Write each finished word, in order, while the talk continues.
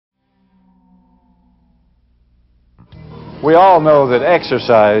We all know that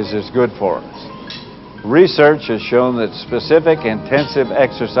exercise is good for us. Research has shown that specific intensive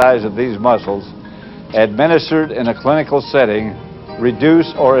exercise of these muscles, administered in a clinical setting,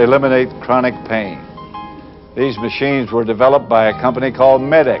 reduce or eliminate chronic pain. These machines were developed by a company called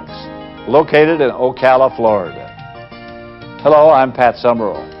MedX, located in Ocala, Florida. Hello, I'm Pat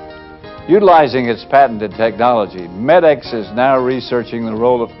Summerall. Utilizing its patented technology, MedX is now researching the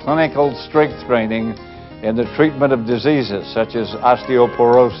role of clinical strength training in the treatment of diseases such as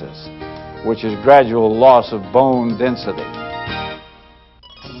osteoporosis, which is gradual loss of bone density.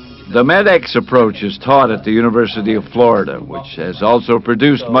 The MedX approach is taught at the University of Florida, which has also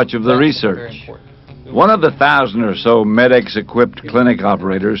produced much of the research. One of the 1,000 or so MedX-equipped clinic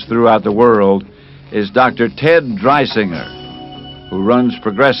operators throughout the world is Dr. Ted Dreisinger, who runs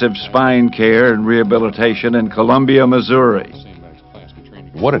progressive spine care and rehabilitation in Columbia, Missouri.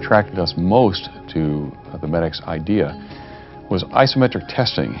 What attracted us most to the MedX idea was isometric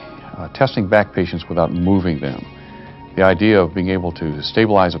testing, testing back patients without moving them. The idea of being able to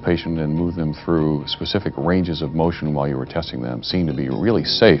stabilize a patient and move them through specific ranges of motion while you were testing them seemed to be really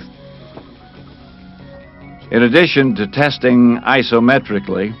safe. In addition to testing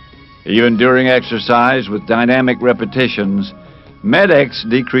isometrically, even during exercise with dynamic repetitions, MedX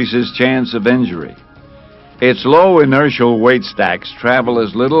decreases chance of injury. Its low inertial weight stacks travel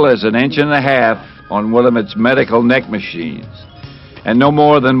as little as 1.5 inches on one of its medical neck machines, and no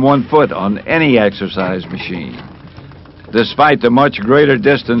more than 1 foot on any exercise machine, despite the much greater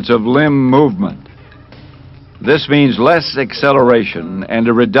distance of limb movement. This means less acceleration and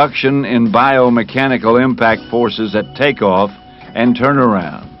a reduction in biomechanical impact forces at takeoff and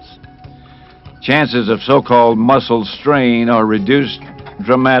turnarounds. Chances of so-called muscle strain are reduced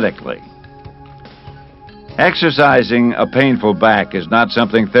dramatically. Exercising a painful back is not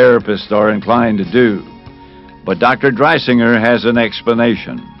something therapists are inclined to do, but Dr. Dreisinger has an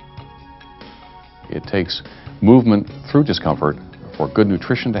explanation. It takes movement through discomfort for good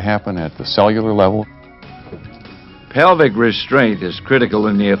nutrition to happen at the cellular level. Pelvic restraint is critical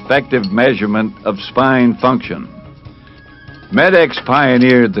in the effective measurement of spine function. MedX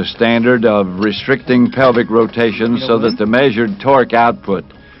pioneered the standard of restricting pelvic rotation so that the measured torque output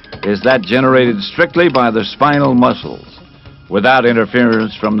is that generated strictly by the spinal muscles, without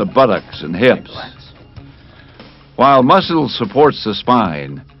interference from the buttocks and hips. While muscle supports the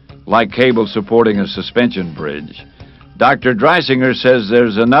spine, like cable supporting a suspension bridge, Dr. Dreisinger says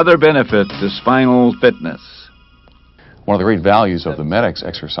there's another benefit to spinal fitness. One of the great values of the MedX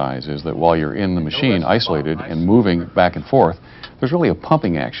exercise is that while you're in the machine, isolated and moving back and forth, there's really a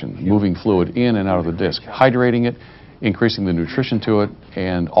pumping action, moving fluid in and out of the disc, hydrating it, increasing the nutrition to it,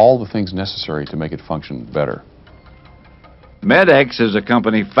 and all the things necessary to make it function better. MedX is a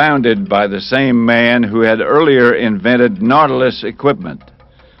company founded by the same man who had earlier invented Nautilus equipment,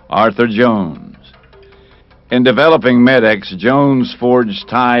 Arthur Jones. In developing MedX, Jones forged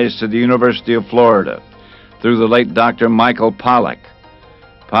ties to the University of Florida through the late Dr. Michael Pollack.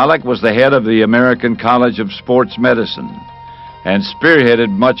 Pollack was the head of the American College of Sports Medicine and spearheaded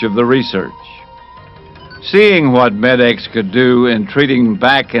much of the research. Seeing what MedX could do in treating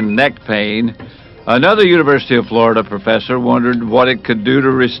back and neck pain, another University of Florida professor wondered what it could do to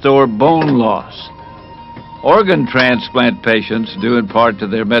restore bone loss. Organ transplant patients, due in part to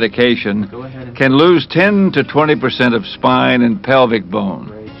their medication, can lose 10 to 20% of spine and pelvic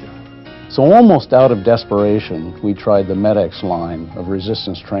bone. So almost out of desperation, we tried the MedX line of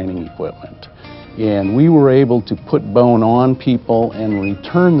resistance training equipment. And we were able to put bone on people and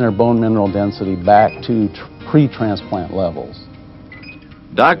return their bone mineral density back to pre-transplant levels.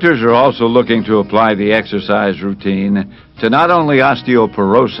 Doctors are also looking to apply the exercise routine to not only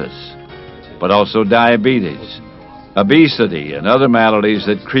osteoporosis, but also diabetes, obesity, and other maladies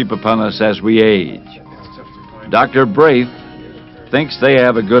that creep upon us as we age. Dr. Braith thinks they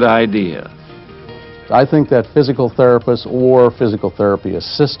have a good idea. I think that physical therapists or physical therapy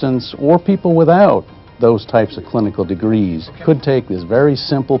assistants or people without those types of clinical degrees could take this very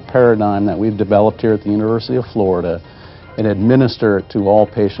simple paradigm that we've developed here at the University of Florida and administer it to all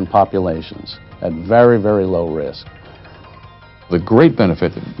patient populations at very, very low risk. The great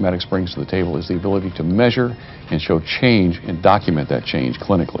benefit that MedX brings to the table is the ability to measure and show change and document that change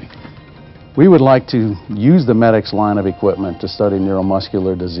clinically. We would like to use the MedX line of equipment to study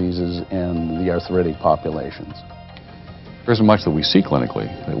neuromuscular diseases in the arthritic populations. There isn't much that we see clinically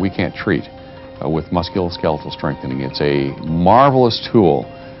that we can't treat with musculoskeletal strengthening. It's a marvelous tool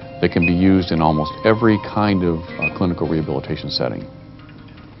that can be used in almost every kind of clinical rehabilitation setting.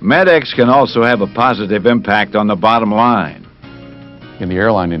 MedX can also have a positive impact on the bottom line. In the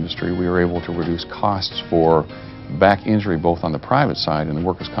airline industry, we were able to reduce costs for back injury both on the private side and the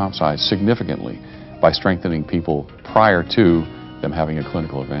workers' comp side significantly by strengthening people prior to them having a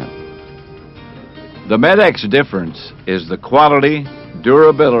clinical event. The Medex difference is the quality,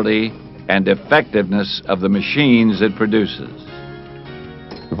 durability, and effectiveness of the machines it produces.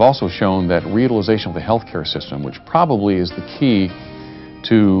 We've also shown that reutilization of the healthcare system, which probably is the key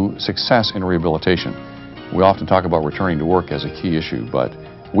to success in rehabilitation. We often talk about returning to work as a key issue, but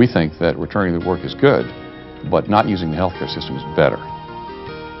we think that returning to work is good, but not using the healthcare system is better.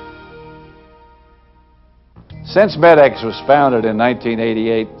 Since Medex was founded in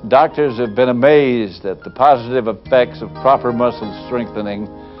 1988, doctors have been amazed at the positive effects of proper muscle strengthening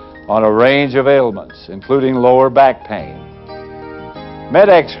on a range of ailments, including lower back pain.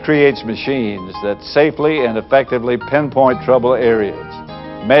 Medex creates machines that safely and effectively pinpoint trouble areas,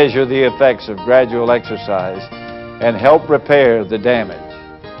 measure the effects of gradual exercise, and help repair the damage.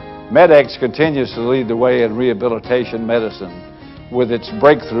 Medex continues to lead the way in rehabilitation medicine with its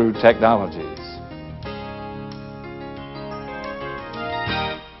breakthrough technology.